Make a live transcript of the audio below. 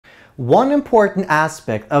One important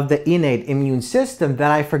aspect of the innate immune system that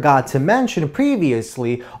I forgot to mention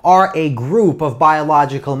previously are a group of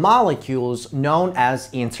biological molecules known as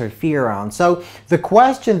interferons. So the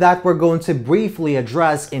question that we're going to briefly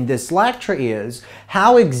address in this lecture is,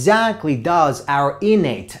 how exactly does our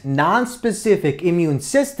innate, non-specific immune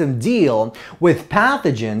system deal with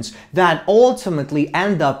pathogens that ultimately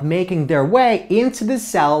end up making their way into the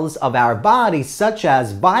cells of our body, such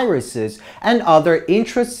as viruses and other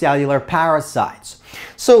intracellular parasites?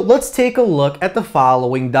 So let's take a look at the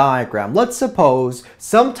following diagram. Let's suppose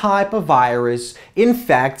some type of virus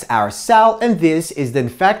infects our cell, and this is the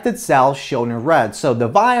infected cell shown in red. So the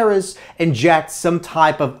virus injects some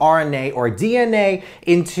type of RNA or DNA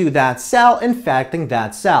into that cell, infecting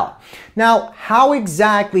that cell. Now, how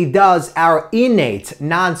exactly does our innate,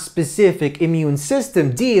 non-specific immune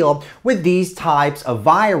system deal with these types of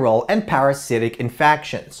viral and parasitic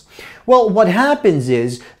infections? Well, what happens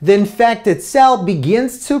is the infected cell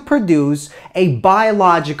begins to produce a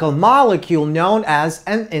biological molecule known as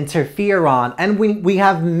an interferon, and we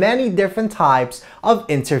have many different types of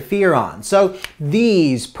interferons. So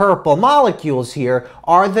these purple molecules here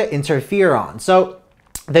are the interferons. So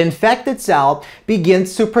the infected cell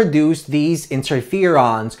begins to produce these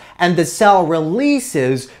interferons, and the cell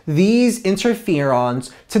releases these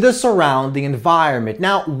interferons to the surrounding environment.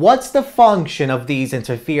 Now, what's the function of these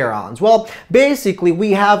interferons? Well, basically,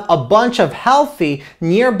 we have a bunch of healthy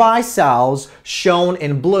nearby cells shown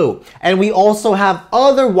in blue, and we also have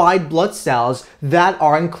other white blood cells that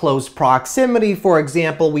are in close proximity. For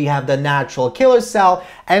example, we have the natural killer cell,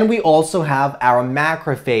 and we also have our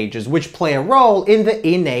macrophages, which play a role in the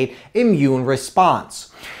innate immune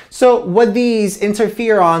response. So what these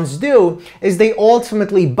interferons do is they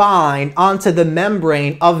ultimately bind onto the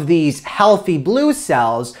membrane of these healthy blue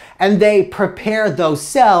cells, and they prepare those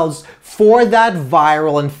cells for that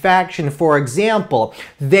viral infection. For example,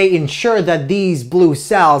 they ensure that these blue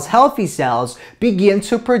cells, healthy cells, begin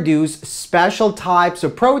to produce special types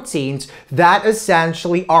of proteins that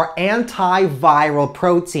essentially are antiviral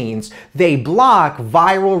proteins. They block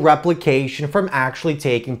viral replication from actually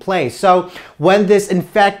taking place. So when this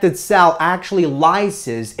infected cell actually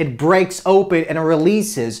lyses, it breaks open and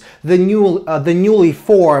releases the newly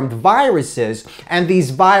formed viruses, and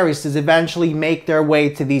these viruses eventually make their way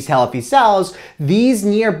to these healthy cells. These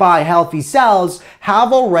nearby healthy cells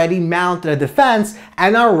have already mounted a defense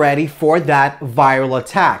and are ready for that viral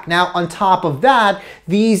attack. Now, on top of that,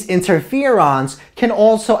 these interferons can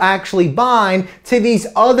also actually bind to these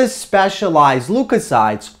other specialized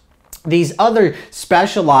leukocytes, these other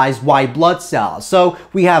specialized white blood cells. So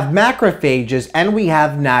we have macrophages and we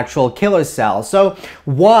have natural killer cells. So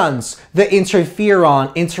once the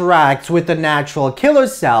interferon interacts with the natural killer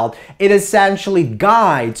cell, it essentially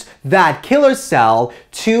guides that killer cell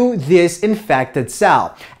to this infected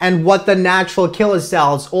cell. And what the natural killer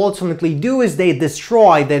cells ultimately do is they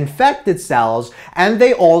destroy the infected cells, and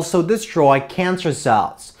they also destroy cancer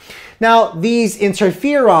cells. Now, these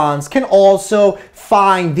interferons can also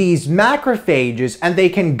find these macrophages, and they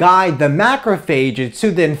can guide the macrophages to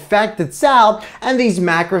the infected cell, and these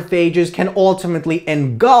macrophages can ultimately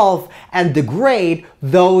engulf and degrade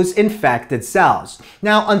those infected cells.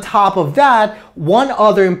 Now, on top of that, one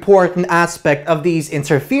other important aspect of these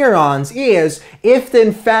interferons is if the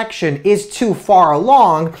infection is too far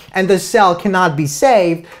along and the cell cannot be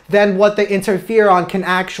saved, then what the interferon can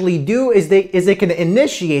actually do is it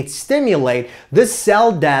can stimulate the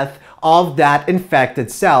cell death of that infected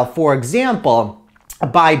cell. For example,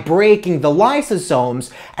 by breaking the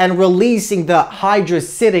lysosomes and releasing the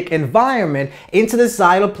hydrocytic environment into the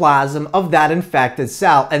cytoplasm of that infected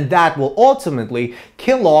cell, and that will ultimately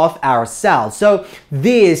kill off our cells. So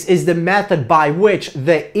this is the method by which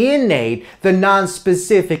the innate, the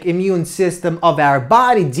non-specific immune system of our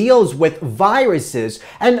body deals with viruses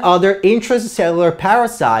and other intracellular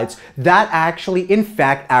parasites that actually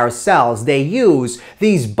infect our cells. They use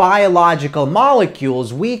these biological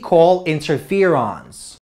molecules we call interferons.